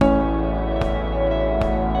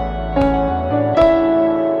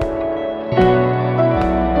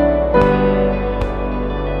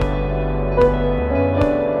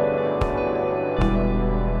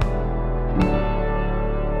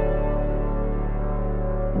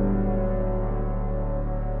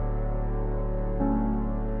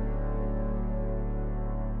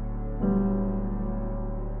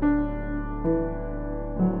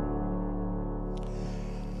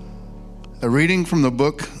A reading from the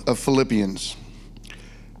book of Philippians.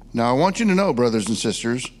 Now I want you to know, brothers and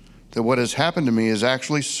sisters, that what has happened to me has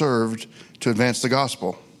actually served to advance the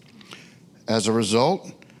gospel. As a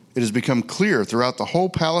result, it has become clear throughout the whole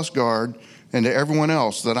palace guard and to everyone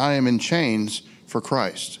else that I am in chains for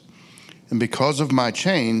Christ. And because of my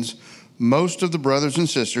chains, most of the brothers and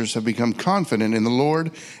sisters have become confident in the Lord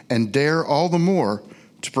and dare all the more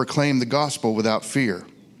to proclaim the gospel without fear.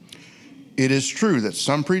 It is true that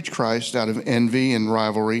some preach Christ out of envy and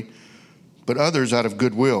rivalry, but others out of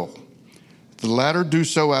goodwill. The latter do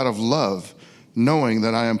so out of love, knowing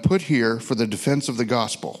that I am put here for the defense of the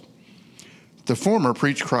gospel. The former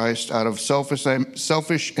preach Christ out of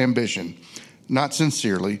selfish ambition, not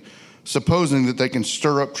sincerely, supposing that they can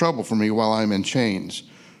stir up trouble for me while I'm in chains.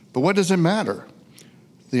 But what does it matter?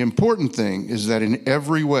 The important thing is that in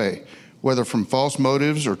every way, whether from false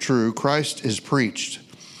motives or true, Christ is preached.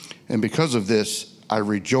 And because of this, I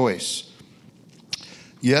rejoice.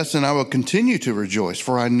 Yes, and I will continue to rejoice,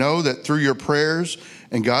 for I know that through your prayers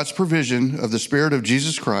and God's provision of the Spirit of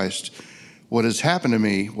Jesus Christ, what has happened to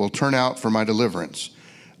me will turn out for my deliverance.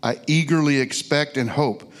 I eagerly expect and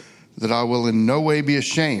hope that I will in no way be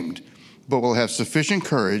ashamed, but will have sufficient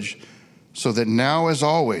courage, so that now, as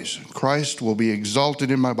always, Christ will be exalted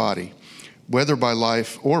in my body, whether by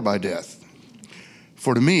life or by death.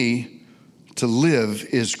 For to me, to live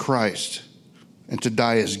is Christ, and to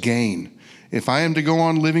die is gain. If I am to go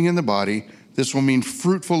on living in the body, this will mean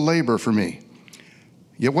fruitful labor for me.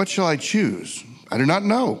 Yet what shall I choose? I do not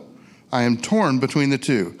know. I am torn between the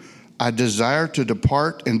two. I desire to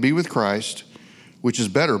depart and be with Christ, which is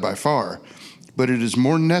better by far. But it is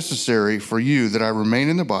more necessary for you that I remain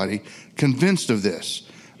in the body, convinced of this.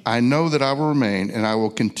 I know that I will remain, and I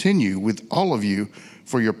will continue with all of you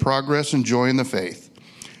for your progress and joy in the faith,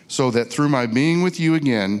 so that through my being with you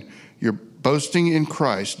again, your boasting in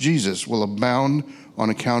Christ Jesus will abound on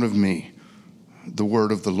account of me. The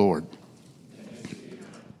word of the Lord.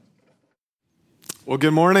 Well,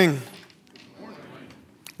 good morning.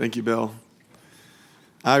 Thank you, Bill.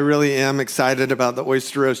 I really am excited about the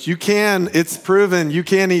oyster roast. It's proven, you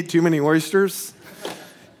can't eat too many oysters.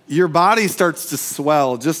 Your body starts to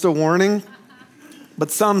swell. Just a warning,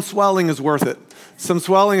 but some swelling is worth it. Some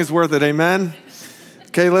swelling is worth it, amen?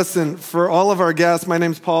 Okay, listen, for all of our guests, my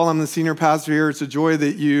name's Paul. I'm the senior pastor here. It's a joy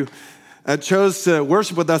that you chose to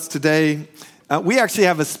worship with us today. We actually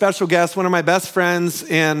have a special guest, one of my best friends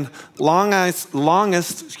and longest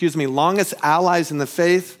allies in the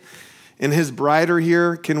faith, and his bride are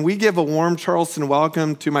here. Can we give a warm Charleston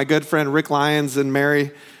welcome to my good friend Rick Lyons and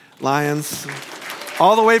Mary Lyons,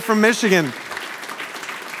 all the way from Michigan.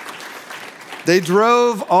 They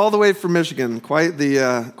drove all the way from Michigan. Quite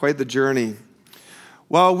the journey.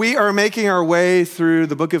 Well, we are making our way through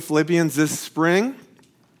the book of Philippians this spring.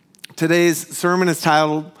 Today's sermon is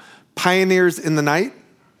titled Pioneers in the Night.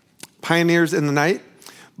 Pioneers in the Night.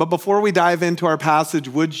 But before we dive into our passage,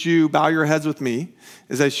 would you bow your heads with me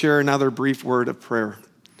as I share another brief word of prayer?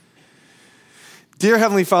 Dear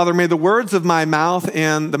Heavenly Father, may the words of my mouth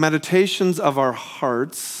and the meditations of our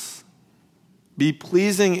hearts be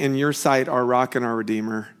pleasing in your sight, our rock and our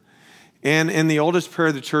redeemer. And in the oldest prayer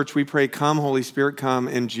of the church, we pray, come, Holy Spirit, come.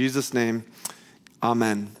 In Jesus' name,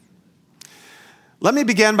 amen. Let me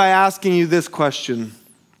begin by asking you this question.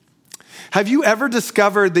 Have you ever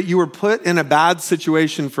discovered that you were put in a bad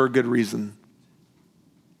situation for a good reason?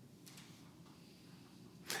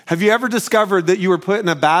 Have you ever discovered that you were put in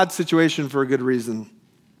a bad situation for a good reason?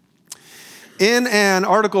 In an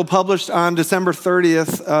article published on December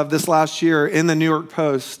 30th of this last year in the New York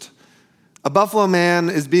Post, a Buffalo man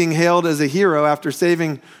is being hailed as a hero after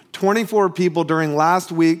saving 24 people during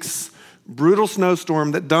last week's brutal snowstorm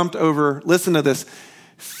that dumped over, listen to this,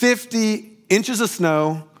 50 inches of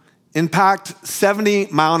snow and packed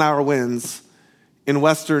 70-mile-an-hour winds in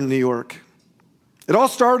western New York. It all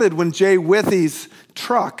started when Jay Withy's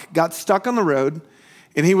truck got stuck on the road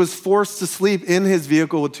and he was forced to sleep in his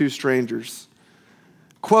vehicle with two strangers.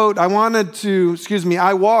 Quote, I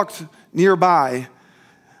walked nearby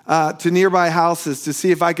to nearby houses to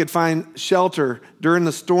see if I could find shelter during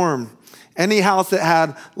the storm. Any house that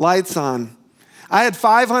had lights on. I had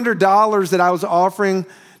 $500 that I was offering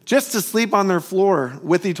just to sleep on their floor,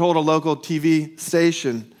 Withy told a local TV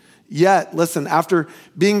station. Yet, listen, after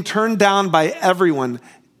being turned down by everyone,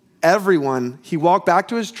 he walked back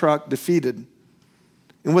to his truck defeated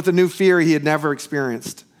and with a new fear he had never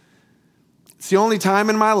experienced. It's the only time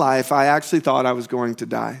in my life I actually thought I was going to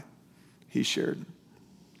die, he shared.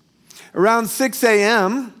 Around 6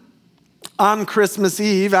 a.m., On Christmas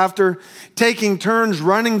Eve, after taking turns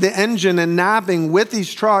running the engine and napping,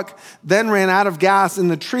 Withy's truck then ran out of gas in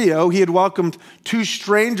the trio. He had welcomed 2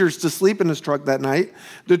 strangers to sleep in his truck that night.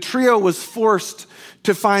 The trio was forced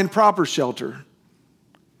to find proper shelter.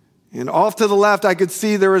 And off to the left, I could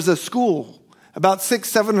see there was a school about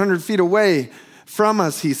 700 feet away from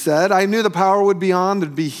us, he said. I knew the power would be on,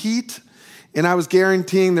 there'd be heat, and I was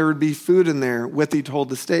guaranteeing there would be food in there, Withy told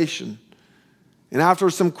the station. And after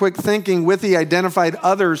some quick thinking, Withy identified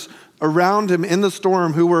others around him in the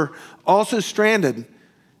storm who were also stranded.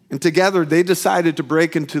 And together they decided to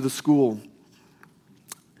break into the school.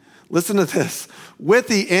 Listen to this.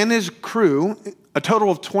 Withy and his crew, a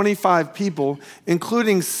total of 25 people,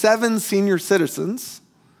 including 7 senior citizens,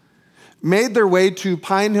 made their way to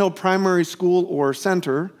Pine Hill Primary School or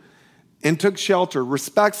Center and took shelter,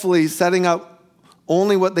 respectfully setting up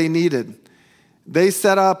only what they needed. They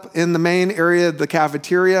set up in the main area of the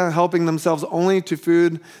cafeteria, helping themselves only to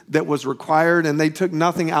food that was required, and they took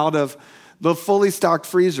nothing out of the fully stocked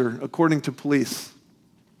freezer, according to police.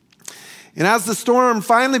 And as the storm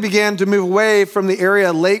finally began to move away from the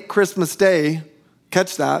area late Christmas Day,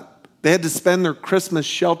 catch that, they had to spend their Christmas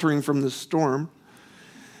sheltering from the storm.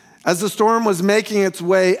 As the storm was making its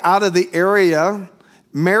way out of the area,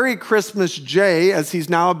 Merry Christmas Jay, as he's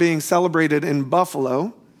now being celebrated in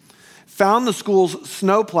Buffalo, found the school's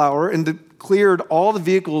snowplower and cleared all the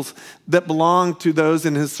vehicles that belonged to those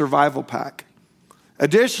in his survival pack.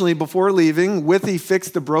 Additionally, before leaving, Withy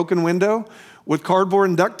fixed the broken window with cardboard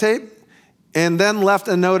and duct tape and then left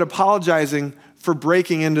a note apologizing for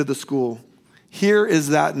breaking into the school. Here is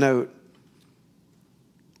that note.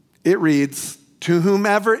 It reads, "To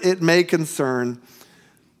whomever it may concern,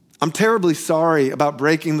 I'm terribly sorry about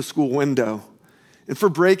breaking the school window and for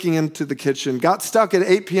breaking into the kitchen. Got stuck at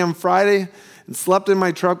 8 p.m. Friday and slept in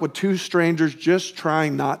my truck with 2 strangers just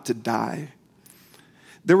trying not to die.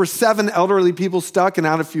 There were 7 elderly people stuck and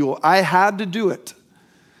out of fuel. I had to do it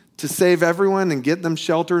to save everyone and get them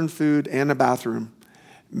shelter and food and a bathroom.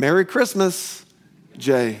 Merry Christmas,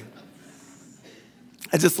 Jay."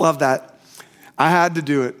 I just love that. I had to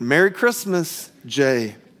do it. Merry Christmas,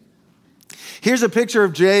 Jay. Here's a picture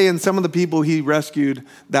of Jay and some of the people he rescued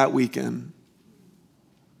that weekend.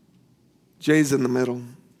 Jay's in the middle.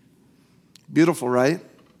 Beautiful, right?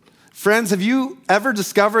 Friends, have you ever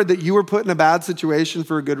discovered that you were put in a bad situation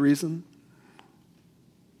for a good reason?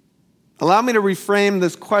 Allow me to reframe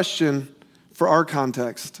this question for our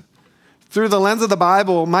context. Through the lens of the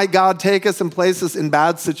Bible, might God take us and place us in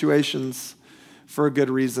bad situations for a good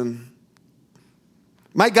reason?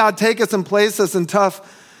 Might God take us and place us in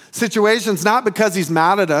tough situations, not because he's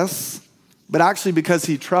mad at us, but actually because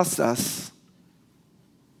he trusts us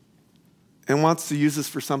and wants to use us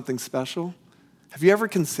for something special? Have you ever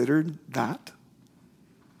considered that?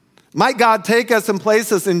 Might God take us and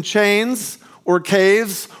place us in chains or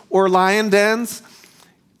caves or lion dens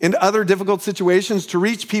and other difficult situations to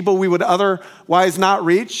reach people we would otherwise not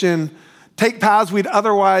reach, and take paths we'd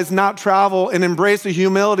otherwise not travel, and embrace a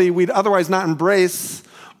humility we'd otherwise not embrace,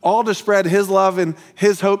 all to spread his love and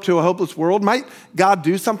his hope to a hopeless world? Might God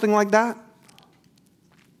do something like that?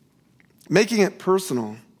 Making it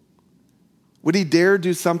personal. Would he dare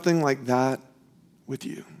do something like that with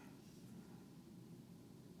you?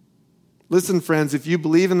 Listen, friends, if you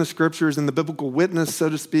believe in the scriptures and the biblical witness, so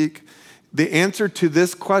to speak, the answer to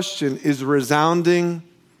this question is resounding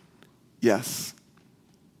yes.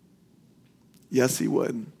 Yes, he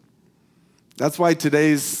would. That's why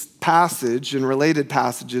today's passage and related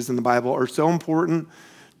passages in the Bible are so important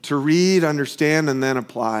to read, understand, and then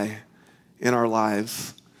apply in our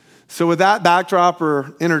lives. So with that backdrop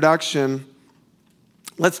or introduction,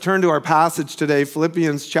 let's turn to our passage today,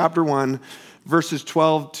 Philippians chapter 1, verses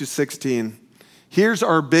 12 to 16. Here's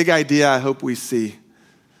our big idea I hope we see.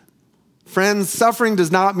 Friends, suffering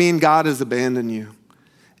does not mean God has abandoned you.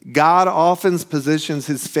 God often positions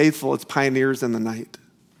his faithful as pioneers in the night.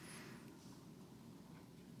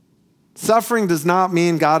 Suffering does not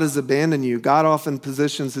mean God has abandoned you. God often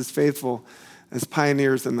positions his faithful as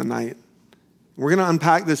pioneers in the night. We're going to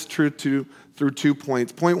unpack this truth through 2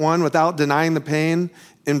 points. Point 1, without denying the pain,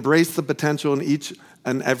 embrace the potential in each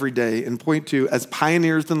and every day. And point 2, as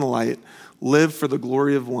pioneers in the light, live for the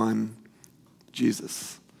glory of one,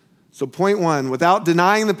 Jesus. So point 1, without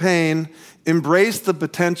denying the pain, embrace the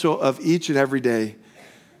potential of each and every day.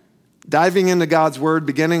 Diving into God's word,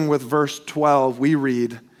 beginning with verse 12, we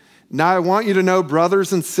read, "Now I want you to know,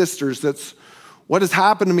 brothers and sisters, that what has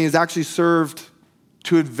happened to me has actually served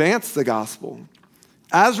to advance the gospel.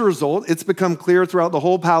 As a result, it's become clear throughout the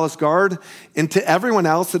whole palace guard and to everyone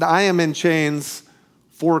else that I am in chains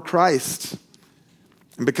for Christ.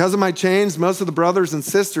 And because of my chains, most of the brothers and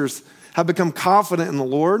sisters have become confident in the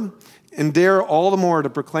Lord and dare all the more to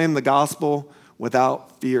proclaim the gospel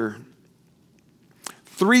without fear.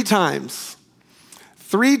 Three times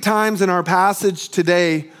in our passage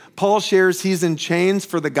today, Paul shares he's in chains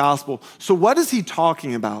for the gospel. So what is he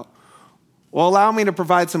talking about? Well, allow me to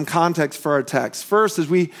provide some context for our text. First, as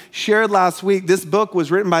we shared last week, this book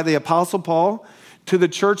was written by the Apostle Paul to the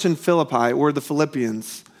church in Philippi, or the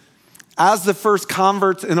Philippians. As the first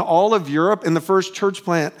converts in all of Europe and the first church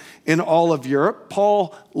plant in all of Europe,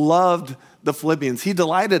 Paul loved the Philippians. He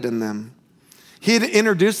delighted in them. He had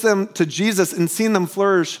introduced them to Jesus and seen them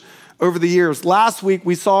flourish over the years. Last week,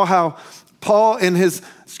 we saw how Paul and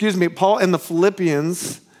the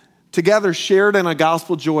Philippians together shared in a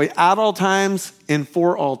gospel joy at all times and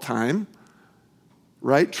for all time,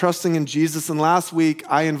 right? Trusting in Jesus. And last week,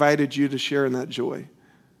 I invited you to share in that joy.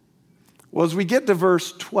 Well, as we get to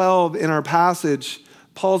verse 12 in our passage,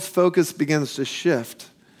 Paul's focus begins to shift.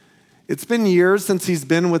 It's been years since he's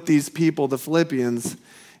been with these people, the Philippians,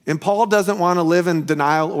 and Paul doesn't want to live in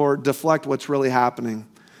denial or deflect what's really happening.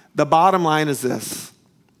 The bottom line is this: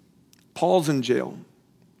 Paul's in jail.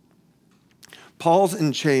 Paul's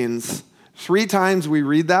in chains. 3 times we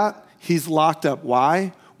read that, he's locked up.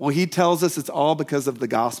 Why? Well, he tells us it's all because of the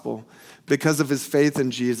gospel, because of his faith in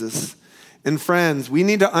Jesus. And friends, we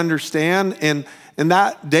need to understand, and in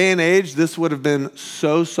that day and age, this would have been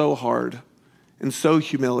so hard and so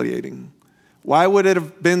humiliating. Why would it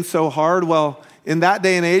have been so hard? Well, in that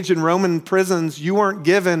day and age, in Roman prisons, you weren't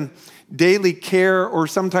given daily care or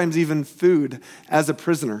sometimes even food as a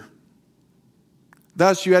prisoner.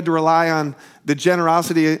 Thus, you had to rely on the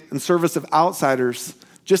generosity and service of outsiders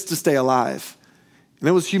just to stay alive. And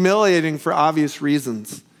it was humiliating for obvious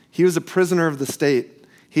reasons. He was a prisoner of the state.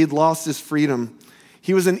 He had lost his freedom.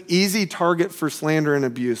 He was an easy target for slander and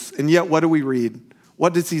abuse. And yet, what do we read?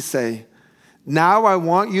 What does he say? Now I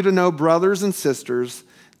want you to know, brothers and sisters,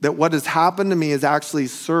 that what has happened to me has actually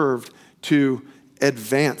served to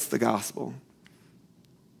advance the gospel.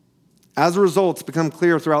 As a result, it's become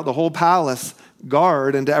clear throughout the whole palace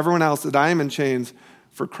guard and to everyone else that I am in chains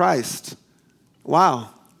for Christ. Wow,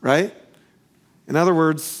 right? In other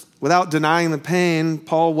words, without denying the pain,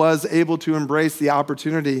 Paul was able to embrace the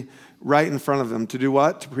opportunity right in front of him. To do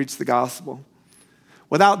what? To preach the gospel.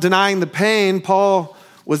 Without denying the pain, Paul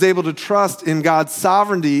was able to trust in God's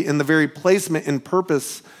sovereignty in the very placement and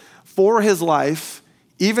purpose for his life,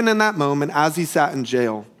 even in that moment as he sat in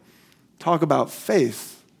jail. Talk about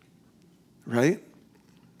faith, right?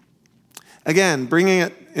 Again, bringing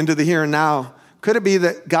it into the here and now, could it be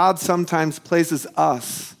that God sometimes places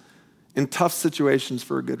us in tough situations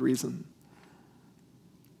for a good reason?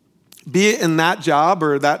 Be it in that job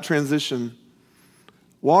or that transition,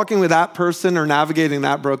 walking with that person or navigating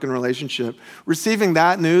that broken relationship, receiving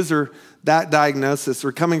that news or that diagnosis,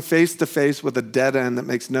 or coming face to face with a dead end that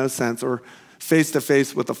makes no sense, or face to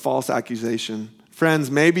face with a false accusation. Friends,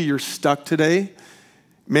 maybe you're stuck today.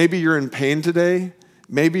 Maybe you're in pain today.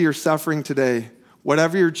 Maybe you're suffering today.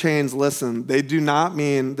 Whatever your chains, listen, they do not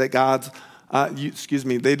mean that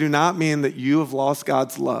they do not mean that you have lost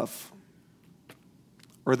God's love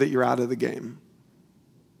or that you're out of the game.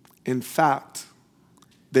 In fact,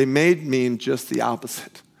 they may mean just the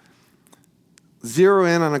opposite. Zero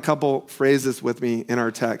in on a couple phrases with me in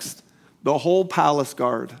our text. The whole palace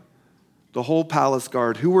guard. The whole palace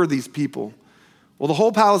guard. Who were these people? Well, the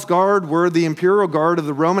whole palace guard were the imperial guard of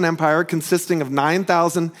the Roman Empire, consisting of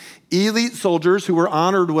 9,000 elite soldiers who were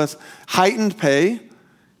honored with heightened pay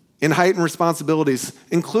and heightened responsibilities.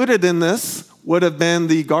 Included in this would have been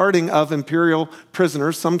the guarding of imperial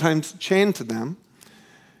prisoners, sometimes chained to them.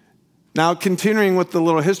 Now, continuing with the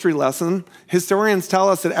little history lesson, historians tell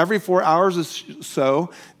us that every 4 hours or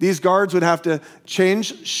so, these guards would have to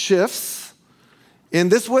change shifts. And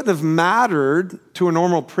this wouldn't have mattered to a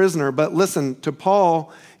normal prisoner, but listen, to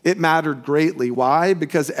Paul, it mattered greatly. Why?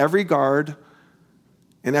 Because every guard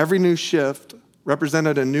and every new shift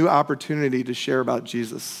represented a new opportunity to share about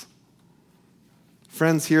Jesus.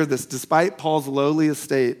 Friends, hear this. Despite Paul's lowly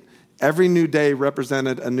estate, every new day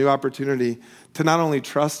represented a new opportunity to not only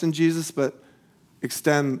trust in Jesus, but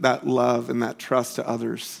extend that love and that trust to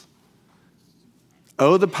others.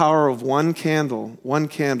 Oh, the power of one candle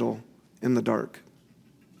in the dark.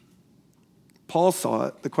 Paul saw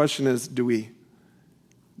it. The question is, do we?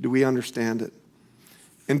 Do we understand it?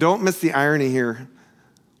 And don't miss the irony here.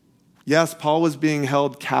 Yes, Paul was being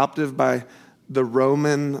held captive by the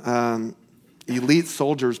Roman elite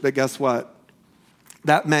soldiers, but guess what?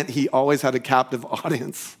 That meant he always had a captive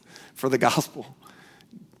audience for the gospel.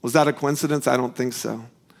 Was that a coincidence? I don't think so.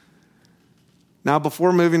 Now,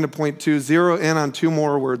 before moving to point 2, zero in on 2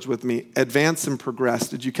 more words with me: advance and progress.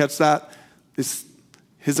 Did you catch that?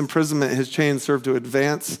 His imprisonment, his chains served to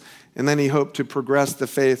advance, and then he hoped to progress the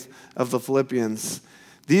faith of the Philippians.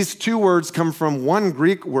 These 2 words come from one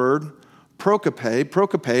Greek word, prokope,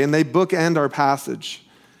 and they bookend our passage.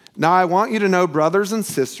 Now, I want you to know, brothers and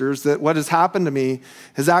sisters, that what has happened to me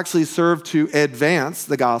has actually served to advance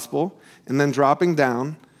the gospel, and then dropping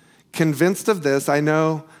down. Convinced of this, I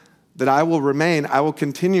know that I will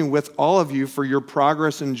continue with all of you for your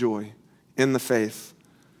progress and joy in the faith.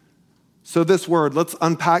 So this word, let's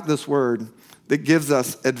unpack this word that gives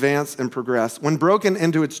us advance and progress. When broken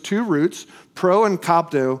into its 2 roots, pro and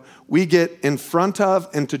kopto, we get in front of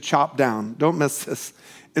and to chop down. Don't miss this.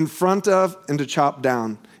 In front of and to chop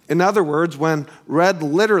down. In other words, when read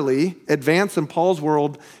literally, advance in Paul's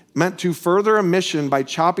world meant to further a mission by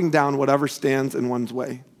chopping down whatever stands in one's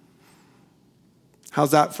way.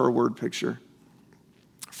 How's that for a word picture?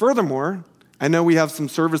 Furthermore, I know we have some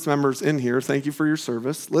service members in here. Thank you for your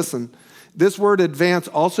service. Listen, this word advance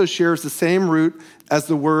also shares the same root as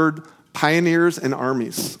the word pioneers and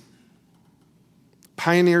armies.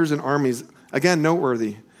 Pioneers and armies. Again,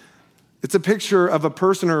 noteworthy. It's a picture of a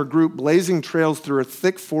person or a group blazing trails through a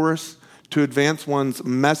thick forest to advance one's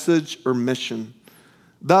message or mission.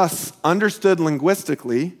 Thus, understood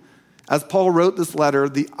linguistically, as Paul wrote this letter,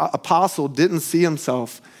 the apostle didn't see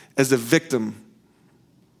himself as a victim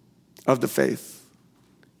of the faith.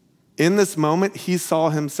 In this moment, he saw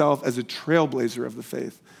himself as a trailblazer of the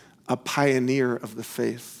faith, a pioneer of the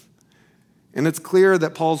faith. And it's clear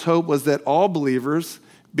that Paul's hope was that all believers,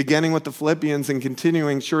 beginning with the Philippians and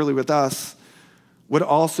continuing surely with us, would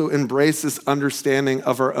also embrace this understanding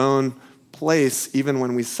of our own place even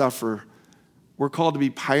when we suffer. We're called to be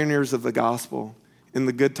pioneers of the gospel in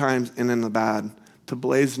the good times and in the bad, to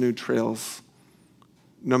blaze new trails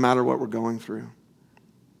no matter what we're going through.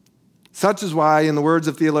 Such is why, in the words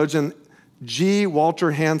of theologian G.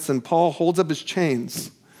 Walter Hansen, Paul holds up his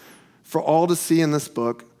chains for all to see in this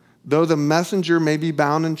book. Though the messenger may be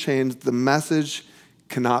bound in chains, the message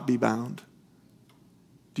cannot be bound.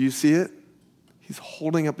 Do you see it? He's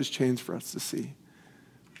holding up his chains for us to see.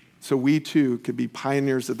 So we too could be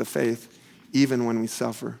pioneers of the faith even when we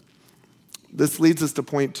suffer. This leads us to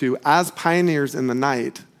point 2. As pioneers in the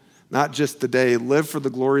night, not just the day, live for the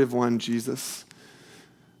glory of one, Jesus.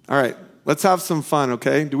 All right, let's have some fun,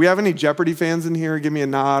 okay? Do we have any Jeopardy fans in here? Give me a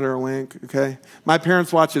nod or a wink, okay? My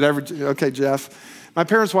parents watch it okay, Jeff. My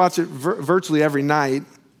parents watch it virtually every night.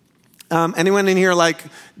 Anyone in here like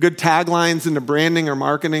good taglines into branding or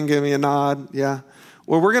marketing? Give me a nod, yeah?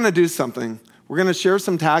 Well, we're going to do something. We're going to share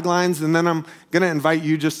some taglines, and then I'm going to invite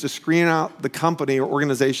you just to screen out the company or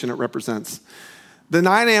organization it represents. The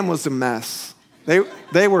 9 a.m. was a mess.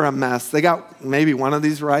 They were a mess. They got maybe one of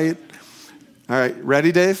these right. All right,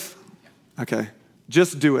 ready, Dave? Okay,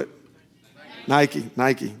 just do it.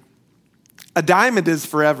 Nike. A diamond is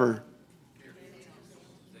forever.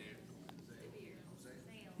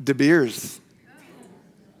 De Beers.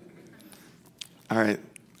 All right,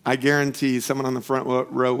 I guarantee someone on the front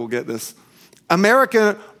row will get this.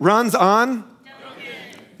 America runs on?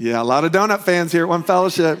 Donut. Yeah, a lot of donut fans here at One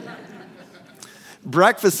Fellowship.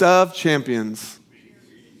 Breakfast of champions.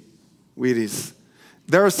 Wheaties.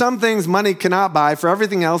 There are some things money cannot buy. For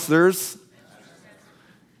everything else, there's.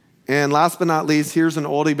 And last but not least, here's an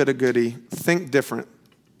oldie but a goodie. Think different.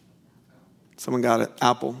 Someone got it.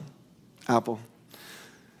 Apple.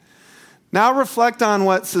 Now reflect on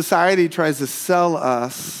what society tries to sell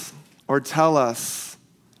us or tell us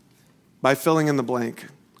by filling in the blank.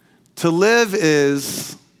 To live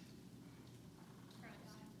is,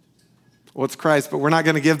 well, it's Christ, but we're not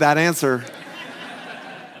going to give that answer.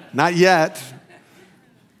 Not yet.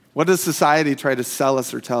 What does society try to sell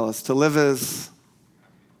us or tell us? To live is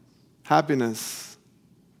happiness.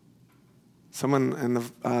 Someone in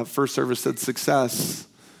the first service said success.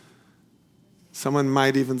 Someone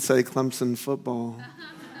might even say Clemson football.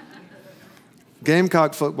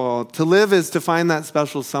 Gamecock football. To live is to find that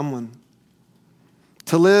special someone.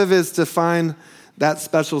 To live is to find that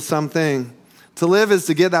special something. To live is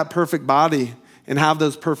to get that perfect body and have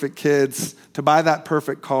those perfect kids, to buy that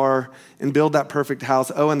perfect car and build that perfect house,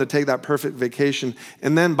 and to take that perfect vacation,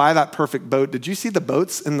 and then buy that perfect boat. Did you see the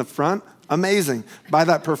boats in the front? Amazing. Buy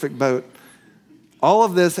that perfect boat. All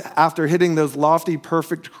of this after hitting those lofty,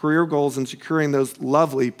 perfect career goals and securing those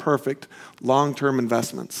lovely, perfect, long-term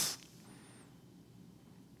investments.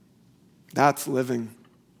 That's living.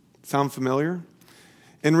 Sound familiar?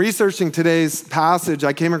 In researching today's passage,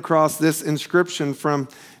 I came across this inscription from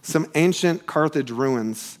some ancient Carthage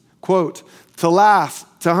ruins. Quote, to laugh,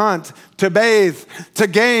 to hunt, to bathe, to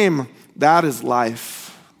game, That is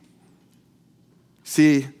life.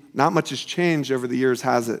 See, not much has changed over the years,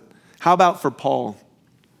 has it? How about for Paul?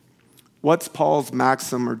 What's Paul's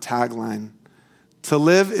maxim or tagline? To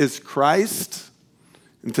live is Christ,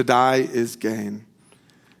 and to die is gain.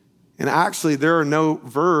 And actually, there are no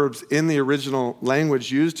verbs in the original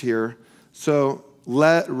language used here. So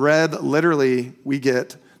read literally, we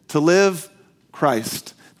get to live,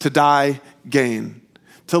 Christ, to die, gain.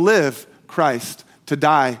 To live, Christ, to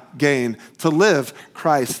die, gain. To live,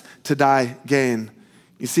 Christ, to die, gain.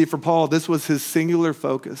 You see, for Paul, this was his singular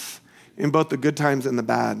focus in both the good times and the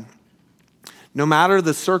bad. No matter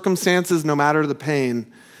the circumstances, no matter the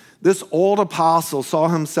pain, this old apostle saw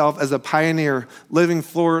himself as a pioneer living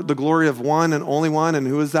for the glory of one and only one. And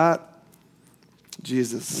who is that?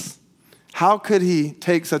 Jesus. How could he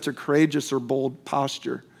take such a courageous or bold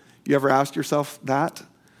posture? You ever asked yourself that?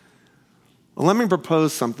 Well, let me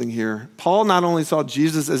propose something here. Paul not only saw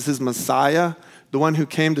Jesus as his Messiah, the one who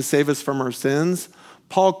came to save us from our sins,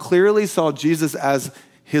 Paul clearly saw Jesus as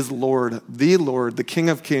his Lord, the King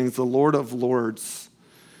of Kings, the Lord of Lords,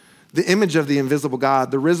 the image of the invisible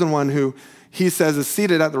God, the risen one who he says is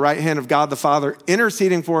seated at the right hand of God the Father,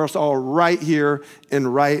 interceding for us all right here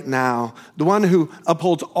and right now, the one who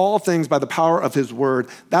upholds all things by the power of his word.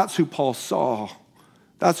 That's who Paul saw.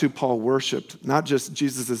 That's who Paul worshiped, not just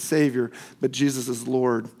Jesus as Savior, but Jesus as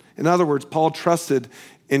Lord. In other words, Paul trusted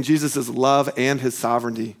in Jesus' love and his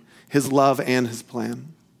sovereignty, his love and his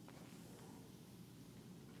plan.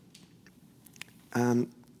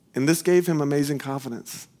 And this gave him amazing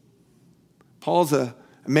confidence. Paul's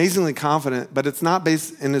amazingly confident, but it's not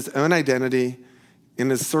based in his own identity, in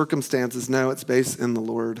his circumstances. No, it's based in the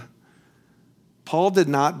Lord. Paul did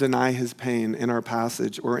not deny his pain in our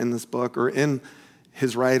passage or in this book or in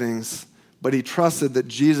his writings, but he trusted that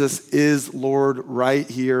Jesus is Lord right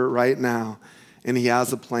here, right now, and he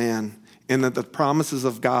has a plan, and that the promises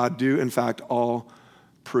of God do, in fact, all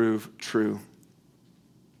prove true.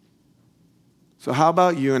 So how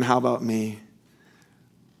about you and how about me?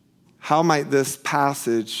 How might this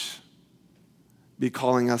passage be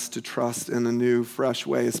calling us to trust in a new, fresh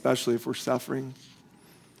way, especially if we're suffering?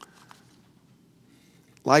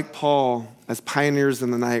 Like Paul, as pioneers in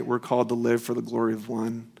the night, we're called to live for the glory of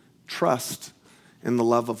one, trust in the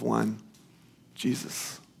love of one,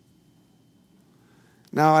 Jesus.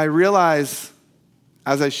 Now, I realize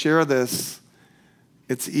as I share this,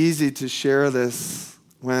 it's easy to share this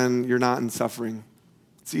when you're not in suffering.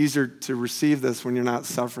 It's easier to receive this when you're not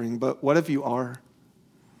suffering. But what if you are?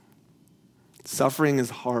 Suffering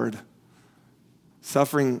is hard.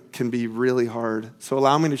 Suffering can be really hard. So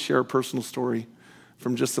allow me to share a personal story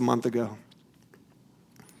from just a month ago.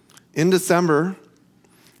 In December,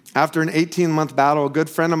 after an 18-month battle, a good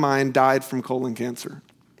friend of mine died from colon cancer.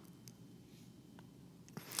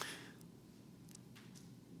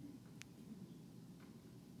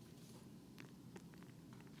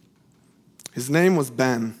 His name was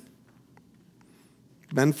Ben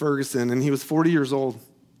Ferguson, and he was 40 years old.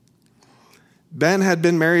 Ben had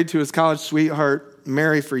been married to his college sweetheart,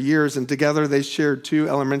 Mary, for years, and together they shared 2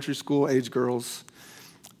 elementary school-age girls.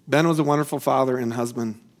 Ben was a wonderful father and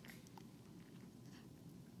husband.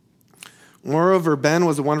 Moreover, Ben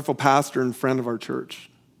was a wonderful pastor and friend of our church.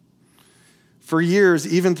 For years,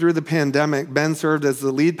 even through the pandemic, Ben served as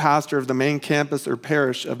the lead pastor of the main campus or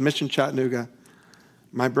parish of Mission Chattanooga,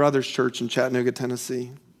 my brother's church in Chattanooga,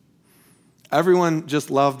 Tennessee. Everyone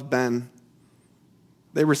just loved Ben.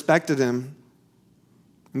 They respected him.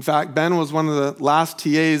 In fact, Ben was one of the last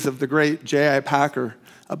TAs of the great J.I. Packer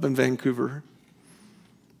up in Vancouver.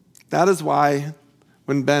 That is why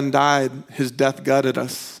when Ben died, his death gutted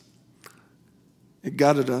us. It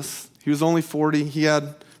gutted us. He was only 40. He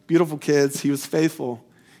had beautiful kids. He was faithful.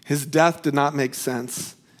 His death did not make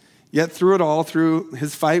sense. Yet through it all, through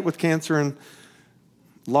his fight with cancer and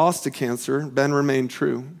loss to cancer, Ben remained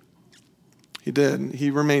true. He did.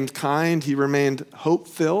 He remained kind. He remained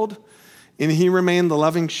hope-filled. And he remained the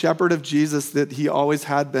loving shepherd of Jesus that he always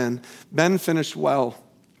had been. Ben finished well.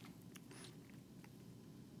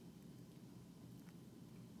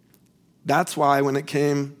 That's why when it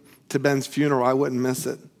came to Ben's funeral, I wouldn't miss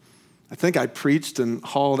it. I think I preached and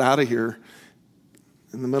hauled out of here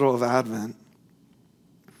in the middle of Advent.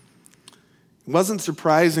 It wasn't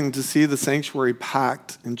surprising to see the sanctuary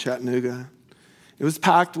packed in Chattanooga. It was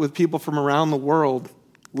packed with people from around the world,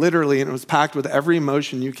 literally, and it was packed with every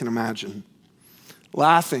emotion you can imagine.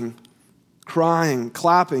 Laughing, crying,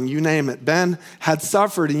 clapping, you name it. Ben had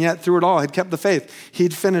suffered, and yet through it all, had kept the faith.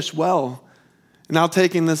 He'd finished well. Now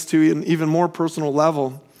taking this to an even more personal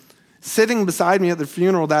level, sitting beside me at the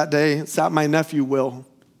funeral that day sat my nephew, Will.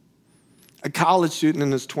 a college student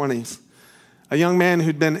in his 20s, a young man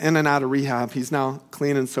who'd been in and out of rehab. He's now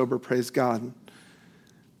clean and sober, praise God.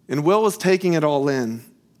 And Will was taking it all in,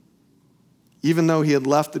 even though he had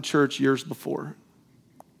left the church years before.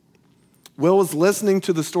 Will was listening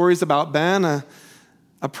to the stories about Ben,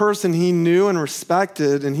 a person he knew and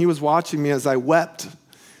respected, and he was watching me as I wept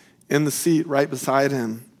in the seat right beside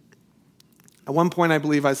him. At one point, I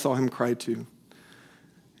believe I saw him cry too.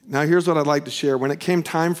 Now, here's what I'd like to share. When it came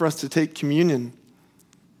time for us to take communion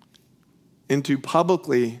and to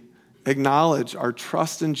publicly acknowledge our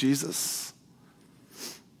trust in Jesus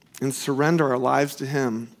and surrender our lives to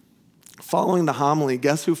him, following the homily,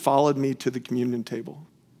 guess who followed me to the communion table?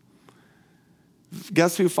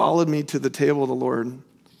 Guess who followed me to the table of the Lord?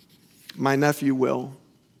 My nephew, Will,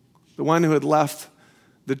 the one who had left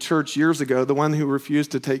the church years ago, the one who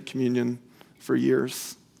refused to take communion for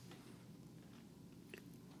years.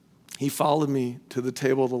 He followed me to the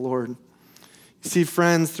table of the Lord. You see,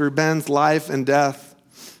 friends, through Ben's life and death,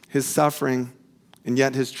 his suffering, and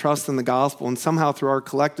yet his trust in the gospel, and somehow through our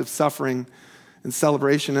collective suffering and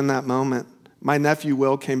celebration in that moment, my nephew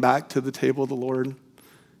Will came back to the table of the Lord,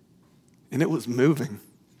 and it was moving.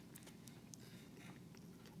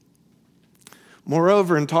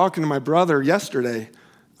 Moreover, in talking to my brother yesterday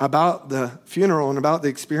about the funeral and about the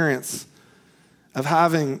experience of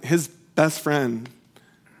having his best friend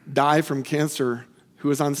die from cancer who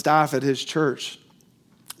was on staff at his church,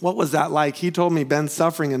 what was that like? He told me Ben's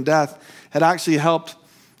suffering and death had actually helped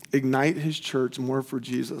ignite his church more for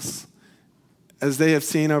Jesus, as they have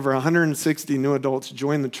seen over 160 new adults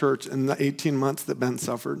join the church in the 18 months that Ben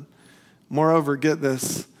suffered. Moreover, get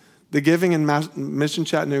this, the giving in Mission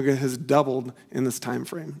Chattanooga has doubled in this time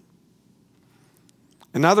frame.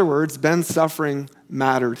 In other words, Ben's suffering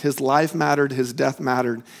mattered. His life mattered. His death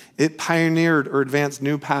mattered. It pioneered or advanced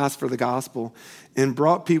new paths for the gospel and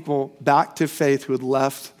brought people back to faith who had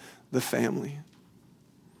left the family.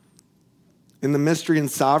 In the mystery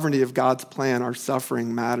and sovereignty of God's plan, our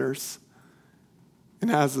suffering matters and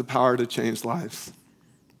has the power to change lives.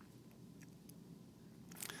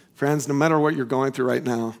 Friends, no matter what you're going through right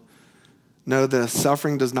now, know this: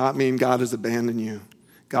 suffering does not mean God has abandoned you.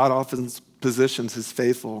 God often positions his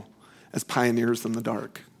faithful as pioneers in the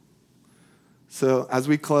dark. So as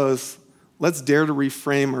we close, let's dare to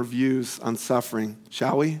reframe our views on suffering,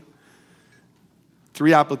 shall we?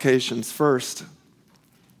 3 applications. First,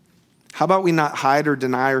 how about we not hide or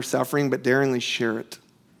deny our suffering, but daringly share it?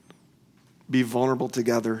 Be vulnerable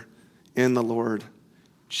together in the Lord.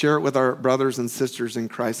 Share it with our brothers and sisters in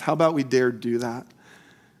Christ. How about we dare do that?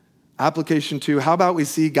 Application 2, how about we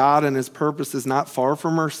see God and his purposes not far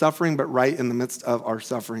from our suffering, but right in the midst of our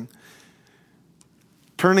suffering?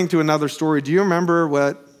 Turning to another story, do you remember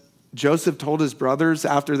what Joseph told his brothers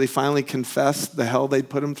after they finally confessed the hell they'd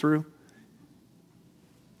put him through?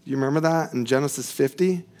 Do you remember that in Genesis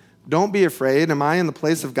 50? Don't be afraid. Am I in the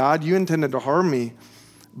place of God? You intended to harm me,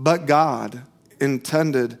 but God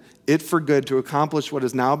intended it for good to accomplish what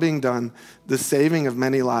is now being done, the saving of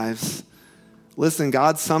many lives. Listen,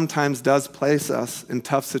 God sometimes does place us in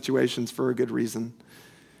tough situations for a good reason.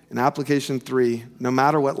 In application 3, no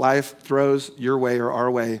matter what life throws your way or our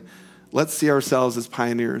way, let's see ourselves as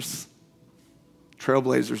pioneers,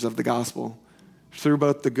 trailblazers of the gospel, through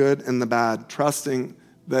both the good and the bad, trusting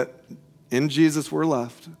that in Jesus we're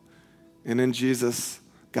loved, and in Jesus,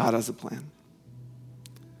 God has a plan.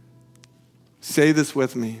 Say this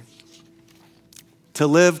with me. To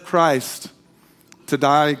live Christ, to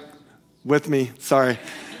die with me, sorry.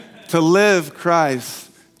 To live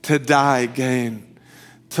Christ, to die gain.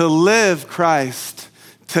 To live Christ,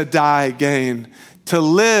 to die gain. To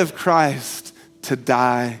live Christ, to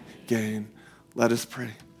die gain. Let us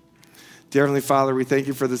pray. Dear Heavenly Father, we thank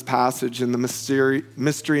you for this passage and the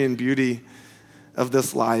mystery and beauty of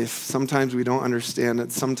this life. Sometimes we don't understand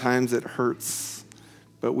it. Sometimes it hurts.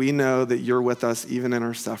 But we know that you're with us even in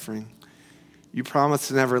our suffering. You promised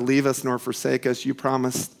to never leave us nor forsake us. You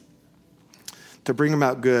promised to bring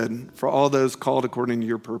about good for all those called according to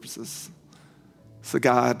your purposes. So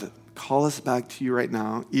God, call us back to you right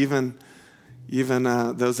now, even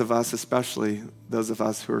those of us, especially those of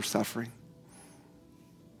us who are suffering.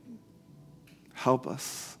 Help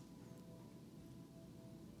us.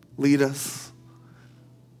 Lead us.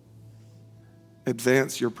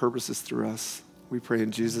 Advance your purposes through us. We pray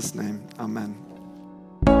in Jesus' name. Amen.